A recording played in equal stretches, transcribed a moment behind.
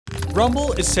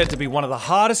Rumble is said to be one of the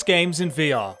hardest games in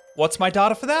VR. What's my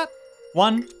data for that?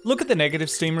 1. Look at the negative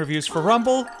Steam reviews for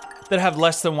Rumble that have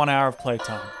less than 1 hour of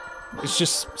playtime. It's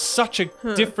just such a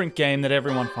different game that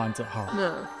everyone finds it hard.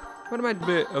 No. What am I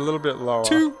a little bit lower?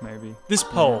 2. Maybe. This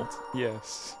poll.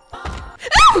 Yes.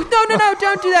 Oh, no,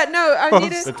 don't do that, no, I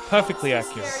need it. It's perfectly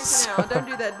accurate. No, don't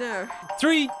do that, no.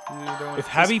 3. If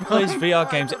Habby plays VR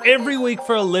games every week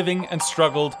for a living and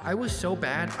struggled, I was so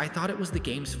bad, I thought it was the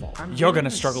game's fault. you're gonna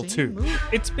struggle too.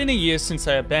 It's been a year since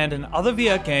I abandoned other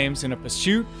VR games in a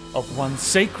pursuit of one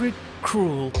sacred,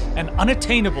 cruel, and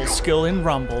unattainable skill in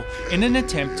Rumble in an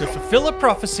attempt to fulfill a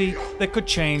prophecy that could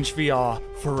change VR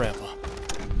forever.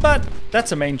 But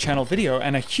that's a main channel video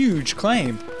and a huge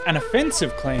claim, an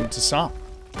offensive claim to some.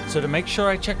 So to make sure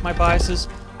I check my biases,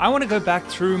 I want to go back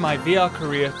through my VR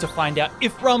career to find out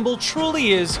if Rumble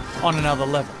truly is on another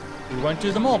level. We won't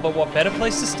do them all, but what better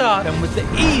place to start than with the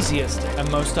easiest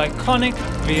and most iconic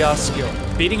VR skill,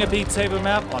 beating a Beat Saber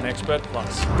map on Expert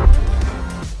Plus.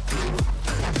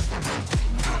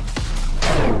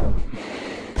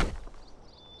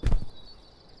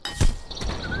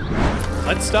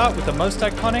 Let's start with the most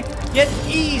iconic, yet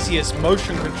easiest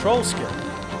motion control skill,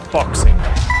 boxing.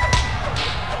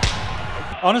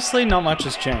 Honestly, not much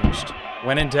has changed.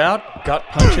 When in doubt, gut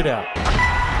punch it out.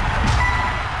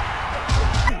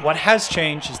 What has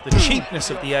changed is the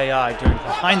cheapness of the AI doing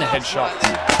behind the head shots.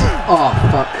 Oh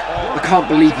fuck, I can't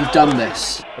believe you've done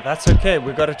this. But that's okay,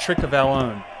 we've got a trick of our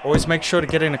own. Always make sure to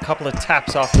get in a couple of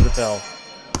taps after the bell.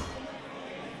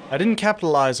 I didn't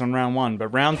capitalize on round 1, but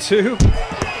round 2?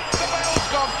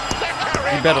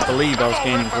 You better believe I was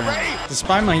gaining ground.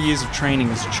 Despite my years of training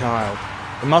as a child,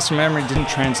 the muscle memory didn't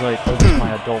translate over to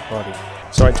my adult body.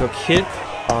 So I took hit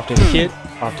after hit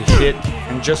after hit,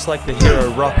 and just like the hero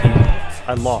Rocky,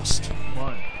 I lost.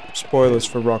 Spoilers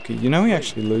for Rocky, you know he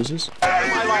actually loses.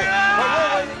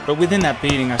 But within that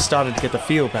beating, I started to get the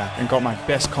feel back and got my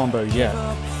best combo yet.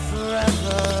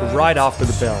 Right after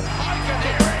the bell.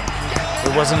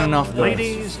 It wasn't enough though.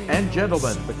 Ladies and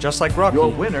gentlemen, but just like Rocky,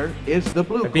 your winner is the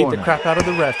blue I beat corner. the crap out of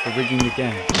the ref for rigging the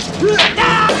game.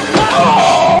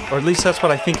 Or at least that's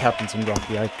what I think happens in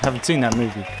Rocky. I haven't seen that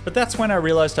movie. But that's when I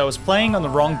realized I was playing on the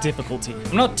wrong difficulty.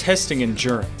 I'm not testing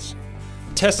endurance.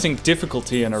 I'm testing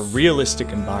difficulty in a realistic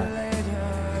environment.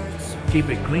 Keep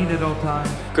it clean at all times.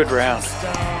 Good round.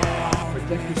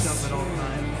 Protect yourself at all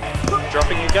times.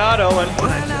 Dropping your guard, Owen. When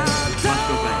I say it,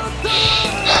 must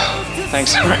obey.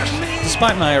 Thanks, ref.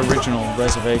 Despite my original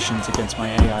reservations against my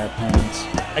AI opponents,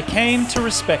 I came to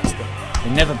respect them. They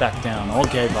never backed down or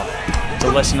gave up. It's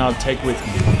a lesson I'll take with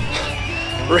me.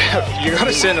 Ref, you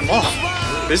gotta send him off.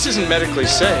 This isn't medically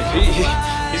safe.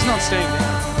 He's not staying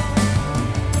down.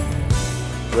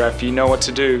 Ref, you know what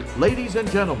to do. Ladies and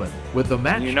gentlemen, with the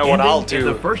match You know what I'll do in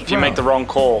the first if you make the wrong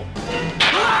call.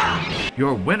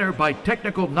 Your winner by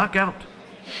technical knockout,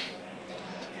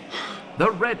 the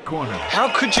red corner. How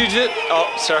could you just...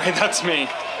 Oh, sorry, that's me.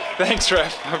 Thanks,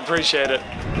 ref. I appreciate it.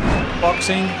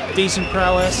 Boxing, decent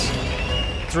prowess,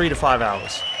 3 to 5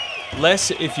 hours. Less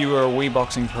if you were a Wii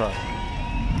Boxing Pro.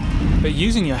 But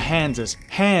using your hands as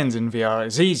hands in VR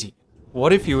is easy.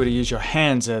 What if you were to use your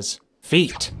hands as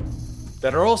feet?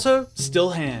 That are also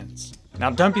still hands.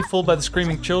 Now don't be fooled by the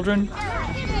screaming children.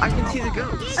 I can see the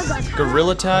ghosts.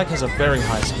 Gorilla Tag has a very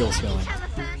high skill ceiling.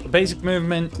 The basic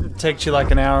movement takes you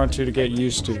like an hour or 2 to get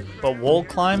used to. But wall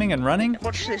climbing and running?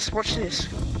 Watch this, watch this.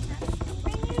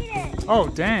 Oh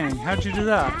dang, how'd you do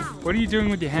that? What are you doing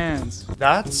with your hands?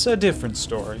 That's a different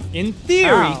story. In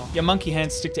theory, your monkey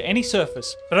hands stick to any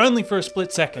surface, but only for a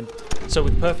split second. So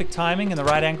with perfect timing and the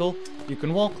right angle, you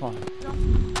can wall climb.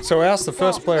 So I asked the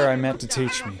first player I met to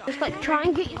teach me. Just like try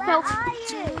and get yourself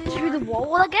through the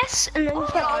wall, I guess, and then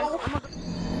just like,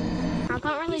 I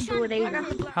can't really do it either.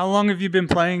 How long have you been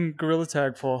playing Gorilla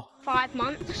Tag for? 5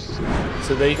 months.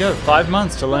 So there you go, 5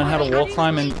 months to learn how to wall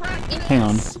climb and... Hang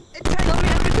on.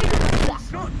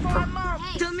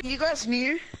 You guys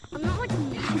new? I'm not like a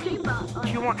YouTuber. Do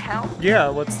you want help? Yeah,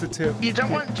 what's the tip? You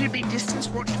don't want to be distance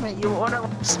watch me, you want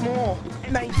to small.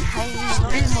 Maintain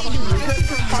this.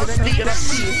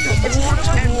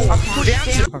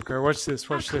 Okay, watch this,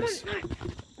 watch this.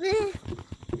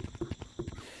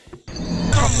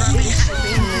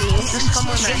 Just come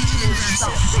with me.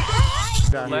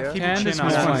 Candace chin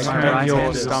up. must Like, like your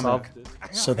Candace. stomach.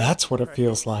 So that's what it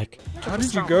feels like. How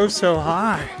did you go so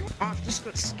high? I've just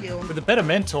got skill. With a better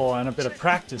mentor and a bit of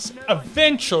practice,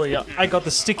 eventually I got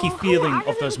the sticky feeling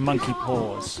of those monkey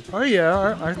paws. Oh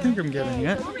yeah, I think I'm getting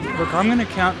it. Look, I'm gonna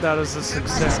count that as a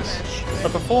success.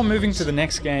 But before moving to the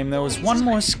next game, there was one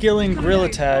more skill in Gorilla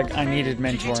Tag I needed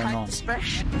mentoring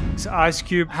on. So Ice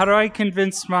Cube, how do I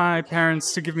convince my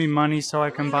parents to give me money so I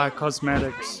can buy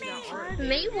cosmetics? For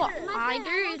me, what I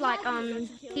do is like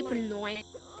keep annoying,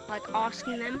 like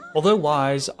asking them. Although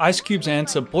wise, Ice Cube's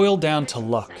answer boiled down to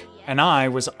luck. And I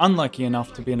was unlucky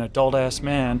enough to be an adult-ass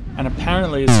man, and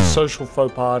apparently it's a social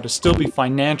faux pas to still be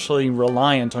financially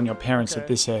reliant on your parents at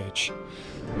this age.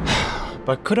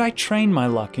 But could I train my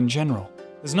luck in general?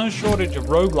 There's no shortage of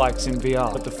roguelikes in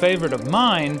VR, but the favorite of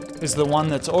mine is the one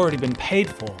that's already been paid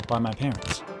for by my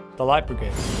parents, the Light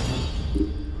Brigade.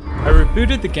 I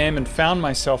rebooted the game and found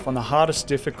myself on the hardest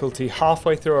difficulty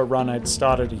halfway through a run I'd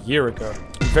started a year ago.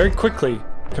 Very quickly,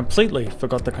 completely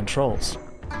forgot the controls.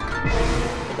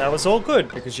 But that was all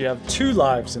good, because you have 2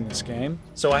 lives in this game,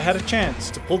 so I had a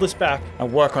chance to pull this back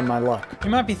and work on my luck.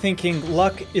 You might be thinking,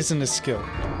 luck isn't a skill,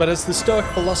 but as the Stoic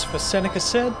philosopher Seneca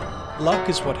said, luck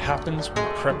is what happens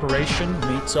when preparation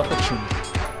meets opportunity.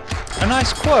 A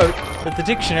nice quote, but the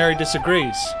dictionary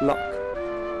disagrees. Luck.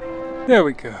 There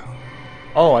we go.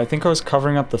 Oh, I think I was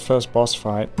covering up the first boss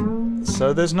fight.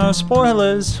 So there's no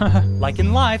spoilers. Like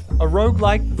in life, a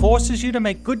roguelike forces you to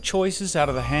make good choices out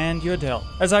of the hand you're dealt.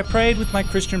 As I prayed with my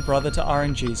Christian brother to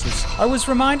RNGesus, I was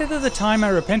reminded of the time I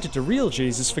repented to real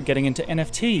Jesus for getting into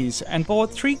NFTs and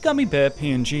bought 3 gummy bear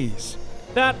PNGs.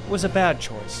 That was a bad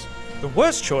choice. The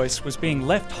worst choice was being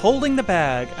left holding the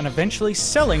bag and eventually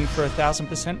selling for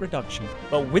 1,000% reduction.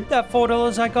 But with that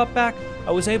 $4 I got back,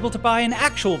 I was able to buy an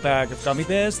actual bag of gummy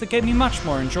bears that gave me much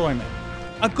more enjoyment.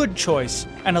 A good choice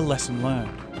and a lesson learned.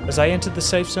 As I entered the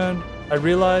safe zone, I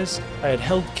realized I had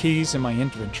held keys in my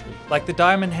inventory. Like the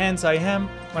diamond hands I am,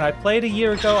 when I played a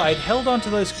year ago, I had held onto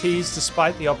those keys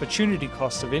despite the opportunity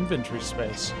cost of inventory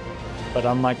space. But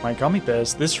unlike my gummy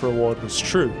bears, this reward was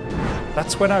true.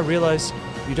 That's when I realized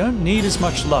you don't need as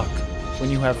much luck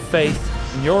when you have faith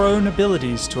in your own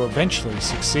abilities to eventually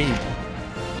succeed.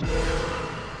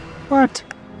 What?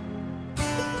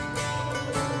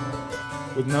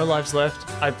 With no lives left,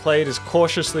 I played as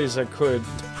cautiously as I could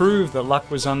to prove that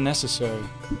luck was unnecessary.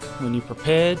 When you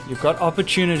prepared, you got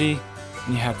opportunity,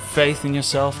 and you had faith in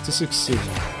yourself to succeed.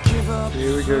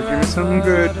 Here we go, give me something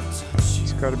good.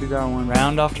 It's gotta be that one.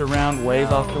 Round after round,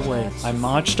 wave after wave, I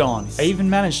marched on. I even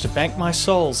managed to bank my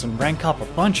souls and rank up a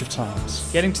bunch of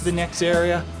times. Getting to the next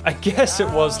area, I guess it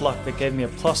was luck that gave me a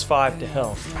 +5 to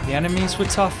health. The enemies were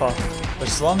tougher, but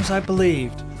as long as I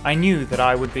believed, I knew that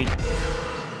I would be...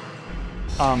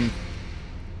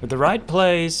 with the right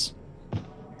plays...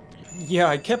 Yeah,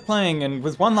 I kept playing, and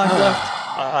with 1 life left,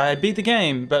 I beat the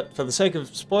game, but for the sake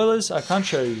of spoilers, I can't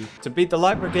show you. To beat the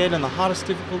Light Brigade on the hardest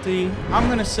difficulty, I'm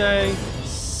gonna say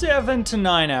 7 to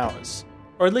 9 hours.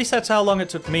 Or at least that's how long it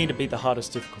took me to beat the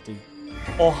hardest difficulty.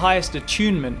 Or highest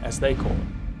attunement, as they call it.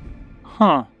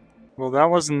 Huh. Well,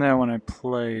 that wasn't there when I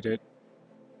played it.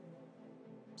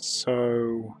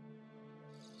 So...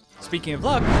 Speaking of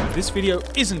luck, this video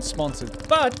isn't sponsored,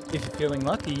 but if you're feeling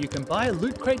lucky, you can buy a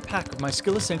Loot Crate pack of my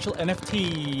Skill Essential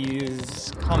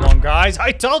NFTs. Come on, guys,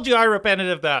 I told you I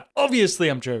repented of that. Obviously,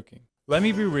 I'm joking. Let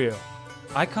me be real.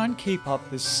 I can't keep up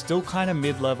this still kind of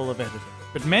mid-level of editing,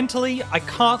 but mentally, I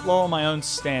can't lower my own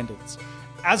standards.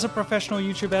 As a professional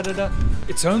YouTube editor,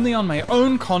 it's only on my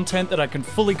own content that I can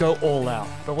fully go all out.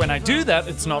 But when I do that,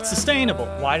 it's not sustainable.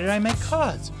 Why did I make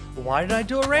cards? Why did I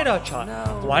do a radar chart?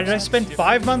 Why did I spend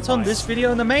 5 months on this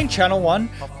video and the main channel one?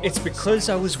 It's because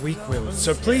I was weak-willed.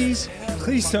 So please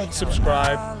don't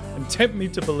subscribe and tempt me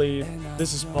to believe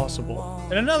this is possible.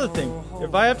 And another thing,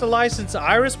 if I have to license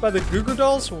Iris by the Goo Goo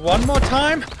Dolls one more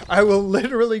time, I will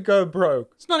literally go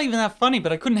broke. It's not even that funny,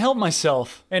 but I couldn't help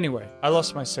myself. Anyway, I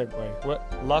lost my segue. What?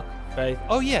 Luck, faith,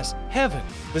 oh yes, heaven.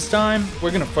 This time,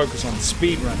 we're gonna focus on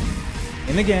speedrunning.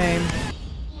 In the game,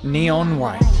 Neon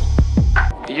White.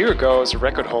 A year ago, I was a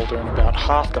record holder in about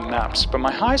half the maps, but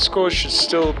my high score should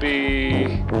still be...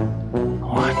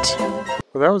 What?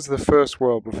 Well, that was the first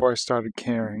world before I started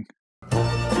caring.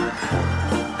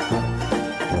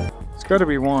 It's gotta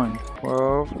be 1.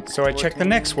 12. So I checked the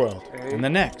next world, and the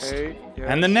next,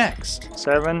 and the next.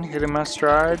 7, hitting my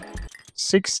stride.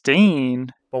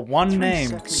 16. But one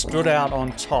name stood out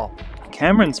on top.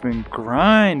 Cameron's been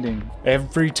grinding.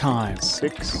 Every time.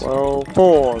 6, 12,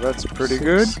 4. That's pretty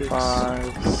good.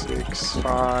 5, 6,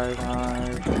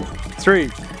 5,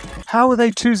 3. How are they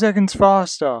 2 seconds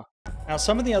faster? Now,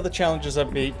 some of the other challenges I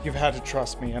beat, you've had to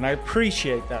trust me, and I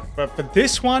appreciate that. But for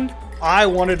this one, I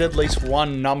wanted at least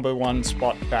one #1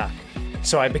 spot back.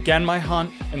 So I began my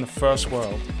hunt in the first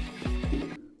world.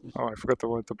 Oh, I forgot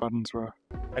what the buttons were.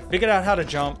 I figured out how to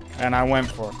jump, and I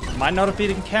went for it. Might not have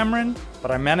beaten Cameron,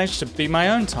 but I managed to beat my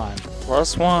own time.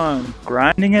 +1.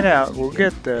 Grinding it out. We'll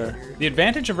get there. The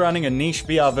advantage of running a niche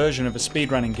VR version of a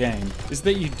speedrunning game is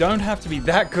that you don't have to be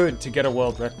that good to get a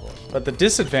world record. But the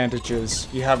disadvantage is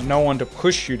you have no one to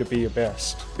push you to be your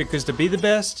best. Because to be the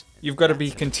best, you've got to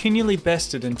be continually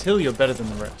bested until you're better than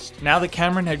the rest. Now that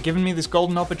Cameron had given me this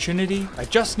golden opportunity, I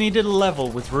just needed a level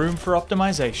with room for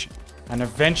optimization. And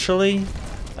eventually,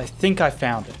 I think I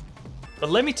found it. But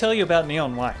let me tell you about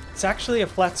Neon White. It's actually a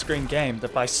flat screen game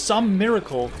that by some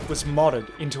miracle was modded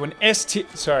into an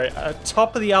a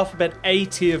top of the alphabet A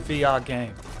tier VR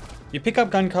game. You pick up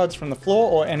gun cards from the floor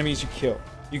or enemies you kill.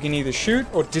 You can either shoot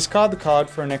or discard the card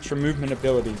for an extra movement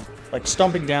ability, like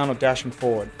stomping down or dashing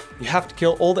forward. You have to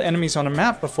kill all the enemies on a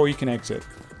map before you can exit.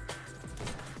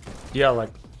 Yeah, like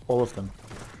all of them.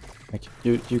 Like,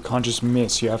 you can't just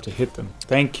miss, you have to hit them.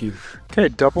 Thank you. Okay,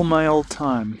 double my old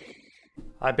time.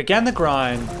 I began the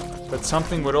grind, but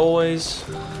something would always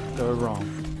go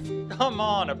wrong. Come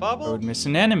on, a bubble? I would miss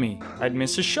an enemy. I'd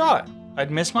miss a shot.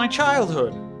 I'd miss my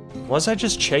childhood. Was I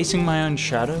just chasing my own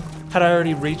shadow? Had I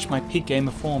already reached my peak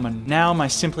gamer form and now am I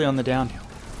simply on the downhill?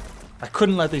 I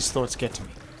couldn't let these thoughts get to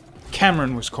me.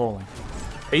 Cameron was calling.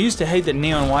 I used to hate that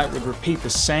Neon White would repeat the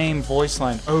same voice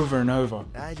line over and over.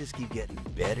 I just keep getting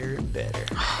better and better.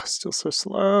 Still so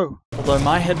slow. Although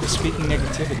my head was speaking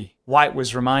negativity, White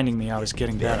was reminding me I was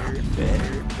getting better.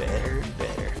 Better.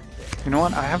 You know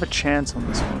what? I have a chance on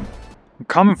this one. I'm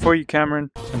coming for you,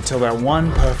 Cameron. Until that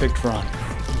one perfect run.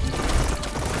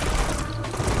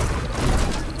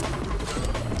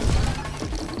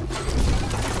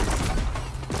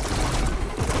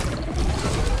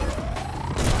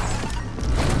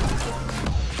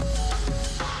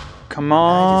 Come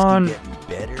on!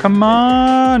 Come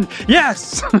on!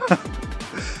 Yes!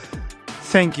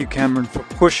 Thank you, Cameron, for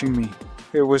pushing me.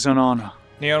 It was an honor.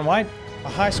 Neon White, a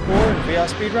high score in VR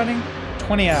speedrunning,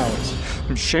 20 hours.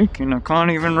 I'm shaking, I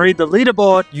can't even read the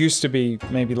leaderboard. Used to be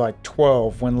maybe like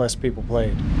 12 when less people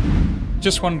played.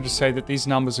 Just wanted to say that these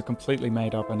numbers are completely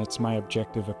made up and it's my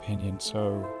objective opinion,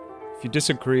 so if you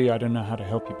disagree, I don't know how to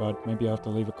help you, bud. Maybe I'll have to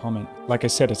leave a comment. Like I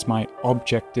said, it's my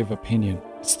objective opinion.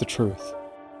 It's the truth.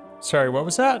 Sorry, what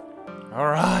was that?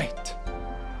 Alright.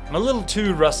 I'm a little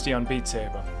too rusty on Beat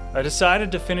Saber. I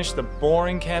decided to finish the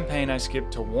boring campaign I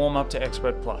skipped to warm up to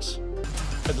Expert Plus.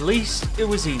 At least it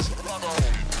was easy.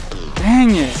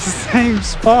 Dang it, same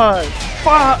spot.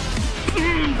 Fuck!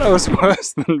 That was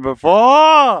worse than before.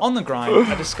 On the grind,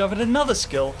 I discovered another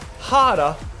skill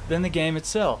harder than the game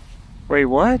itself. Wait,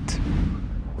 what?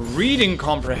 Reading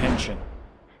comprehension.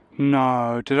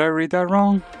 No, did I read that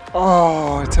wrong?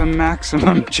 Oh, it's a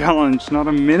maximum challenge, not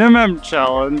a minimum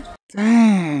challenge.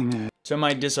 Dang it. To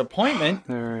my disappointment,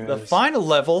 There it the is. final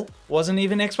level wasn't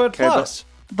even Expert Plus.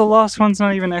 The last one's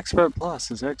not even Expert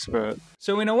Plus, it's Expert.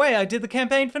 So in a way, I did the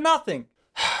campaign for nothing.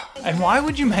 And why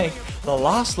would you make the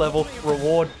last level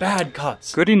reward bad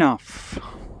cuts? Good enough.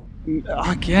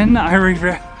 Again, I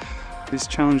regret. These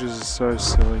challenges are so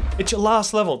silly. It's your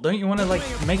last level. Don't you want to like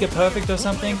make it perfect or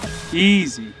something?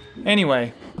 Easy.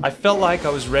 Anyway, I felt like I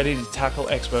was ready to tackle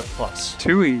Expert Plus.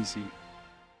 Too easy.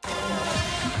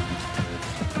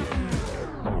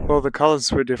 Well, the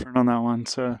colors were different on that one,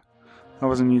 so I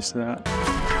wasn't used to that.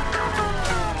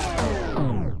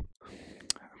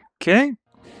 Okay.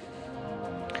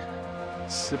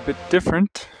 It's a bit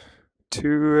different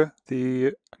to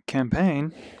the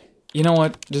campaign. You know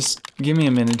what? Just give me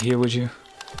a minute here, would you?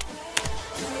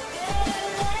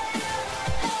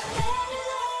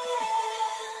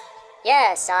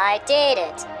 Yes, I did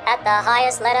it. At the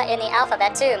highest letter in the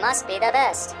alphabet too must be the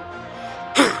best.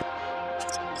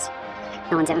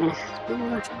 No one's ever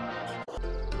gonna...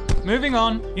 Moving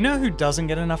on, you know who doesn't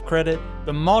get enough credit?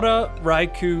 The modder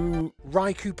Raikupatra.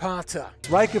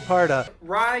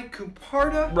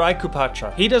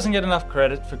 He doesn't get enough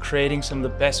credit for creating some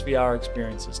of the best VR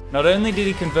experiences. Not only did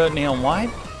he convert Neon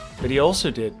White, but he also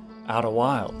did Outer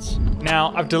Wilds.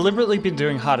 Now, I've deliberately been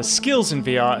doing harder skills in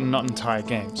VR and not entire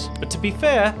games. But to be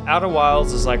fair, Outer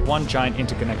Wilds is like one giant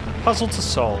interconnected puzzle to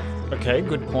solve. Okay,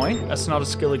 good point. That's not a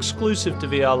skill exclusive to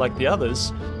VR like the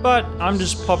others, but I'm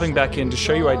just popping back in to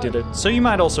show you I did it, so you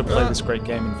might also play this great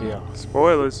game in VR.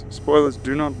 Spoilers. Spoilers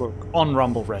do not look. On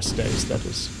Rumble rest days, that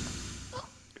is.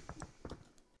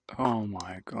 Oh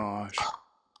my gosh.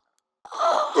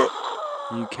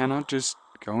 You cannot just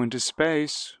go into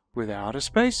space without a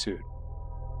spacesuit.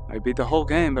 I beat the whole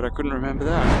game, but I couldn't remember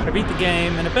that. I beat the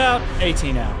game in about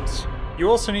 18 hours. You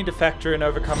also need to factor in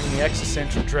overcoming the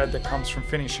existential dread that comes from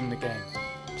finishing the game.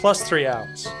 Plus 3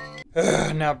 hours.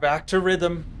 Now back to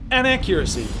Rythm and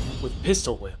Accuracy with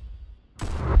Pistol Whip.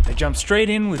 I jumped straight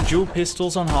in with dual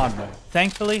pistols on hard mode.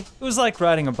 Thankfully, it was like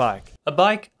riding a bike. A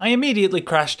bike, I immediately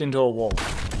crashed into a wall.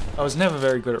 I was never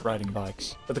very good at riding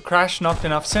bikes, but the crash knocked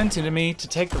enough sense into me to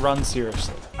take the run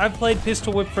seriously. I've played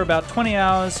Pistol Whip for about 20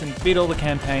 hours and beat all the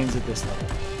campaigns at this level.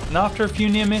 And after a few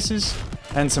near misses,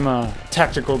 and some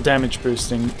tactical damage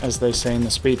boosting, as they say in the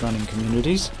speedrunning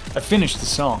communities, I finished the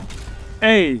song.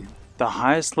 Hey, the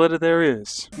highest letter there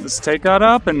is. Let's take that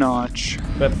up a notch.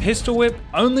 But Pistol Whip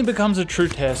only becomes a true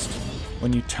test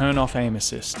when you turn off aim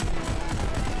assist.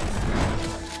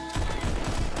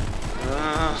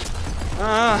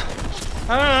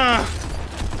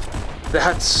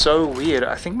 That's so weird.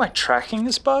 I think my tracking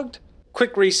is bugged.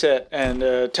 Quick reset and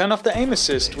turn off the aim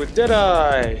assist with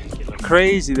Deadeye.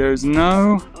 Crazy, there's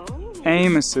no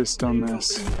aim assist on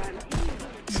this.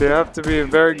 So you have to be a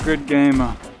very good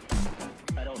gamer.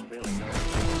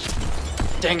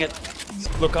 Dang it.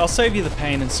 Look, I'll save you the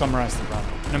pain and summarize the run.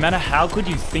 No matter how good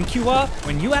you think you are,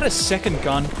 when you add a second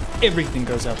gun, everything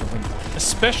goes out the window.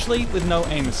 Especially with no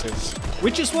aim assist.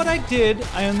 Which is what I did,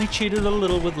 I only cheated a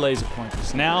little with laser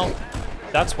pointers. Now,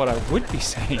 that's what I would be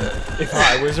saying if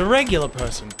I was a regular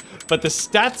person. But the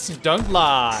stats don't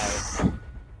lie.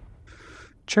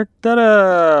 Check that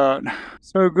out.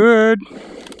 So good.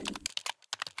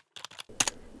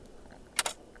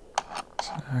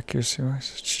 Accuracy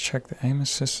wise, check the aim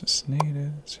assist is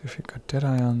needed. See if you got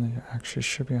Deadeye on there. Actually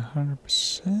should be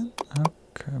 100%.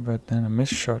 Okay, but then a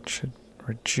missed shot should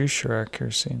reduce your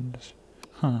accuracy.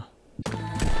 Huh.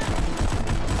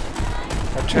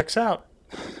 That checks out.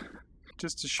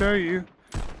 Just to show you,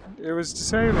 it was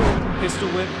disabled. Pistol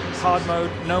Whip, hard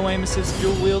mode, no aim assist,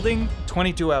 dual wielding,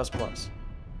 22 hours plus.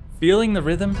 Feeling the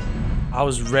rhythm, I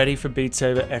was ready for Beat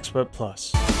Saber Expert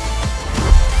Plus.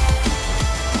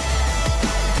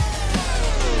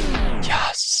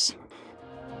 Yes.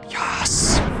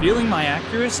 Yes. Feeling my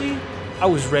accuracy, I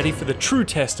was ready for the true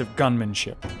test of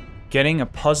gunmanship. Getting a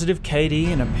positive KD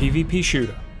in a PvP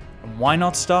shooter. And why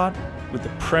not start with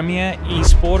the premier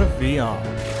esport of VR?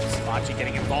 Smachi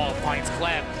getting involved, finds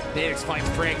Clem, Diggs finds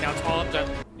Frigg, now it's all up to...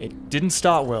 It didn't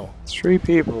start well. 3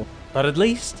 people. But at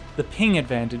least the ping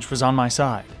advantage was on my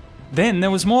side. Then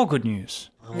there was more good news.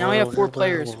 Now we have 4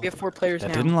 players. We have 4 players That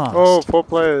now. didn't last. Oh, 4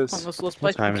 players. Come on, let's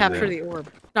play capture the orb.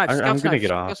 No, I'm gonna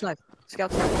get off.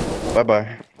 Scout. Bye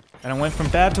bye. And it went from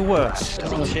bad to worse.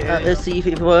 Let's see if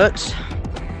it works.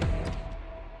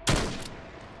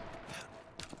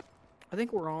 I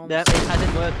think we're on. Yep, it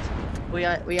hasn't worked. We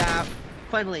are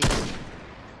friendly.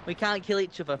 We can't kill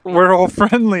each other. We're all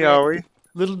friendly, are we?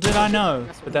 Little did I know,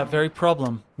 but that very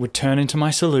problem would turn into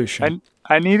my solution.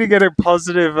 I need to get a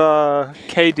positive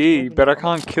KD, but I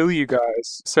can't kill you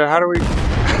guys. So how do we...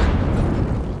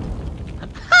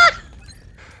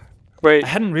 Wait. I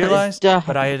hadn't realized,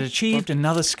 but I had achieved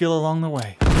another skill along the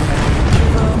way.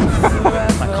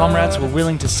 My comrades were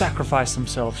willing to sacrifice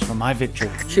themselves for my victory.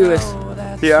 Shoot us.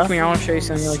 Yeah? Come here, I want to show you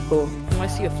something really cool. You want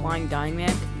to see a flying dying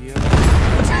man?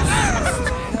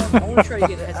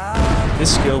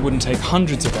 This skill wouldn't take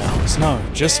hundreds of hours, no,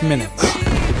 just minutes.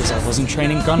 Because I wasn't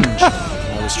training gunmanship,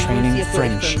 I was training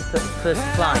friendship.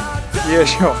 Yeah,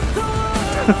 sure.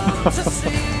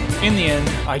 In the end,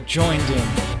 I joined in.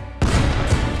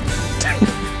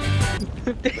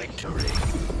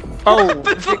 Oh,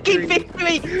 fucking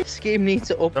victory! This game needs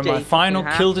to update. But my final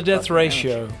kill to death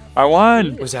ratio I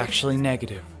won. Was actually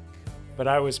negative. But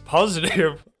I was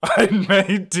positive I'd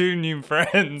made 2 new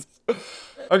friends.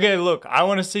 Okay, look, I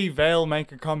want to see Vail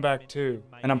make a comeback too.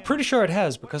 And I'm pretty sure it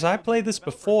has, because I played this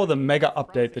before the mega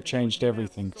update that changed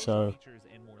everything, so...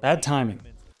 bad timing.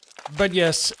 But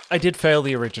yes, I did fail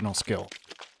the original skill.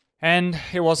 And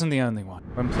it wasn't the only one.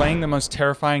 When playing the most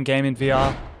terrifying game in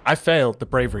VR, I failed the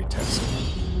bravery test.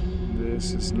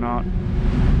 This is not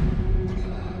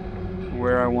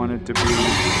where I wanted to be.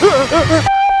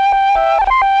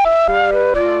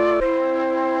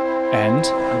 And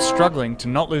I'm struggling to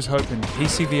not lose hope in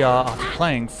PC VR after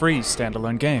playing free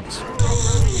standalone games.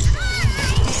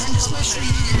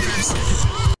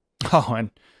 Oh,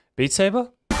 and Beat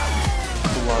Saber?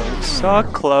 Closer,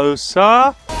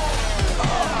 closer.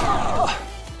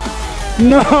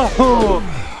 No!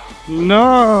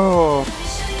 No!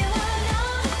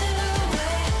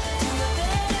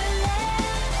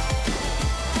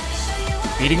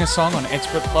 Beating a song on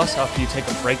Expert Plus after you take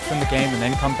a break from the game and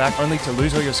then come back only to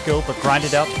lose all your skill but grind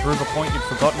it out to prove a point you'd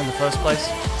forgotten in the first place.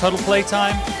 Total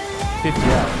playtime, 50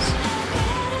 hours.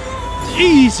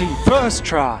 Easy first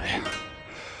try.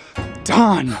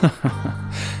 Done.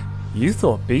 You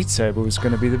thought Beat Saber was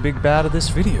going to be the big bad of this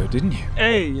video, didn't you?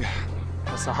 A.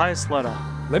 That's the highest letter.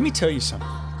 Let me tell you something.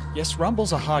 Yes,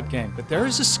 Rumble's a hard game, but there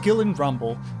is a skill in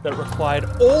Rumble that required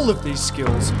all of these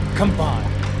skills combined.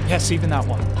 Yes, even that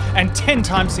one. And 10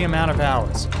 times the amount of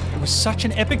hours. It was such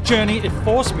an epic journey, it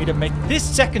forced me to make this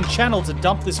second channel to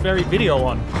dump this very video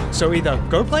on. So either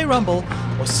go play Rumble,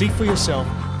 or see for yourself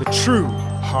the true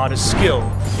hardest skill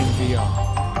in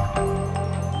VR.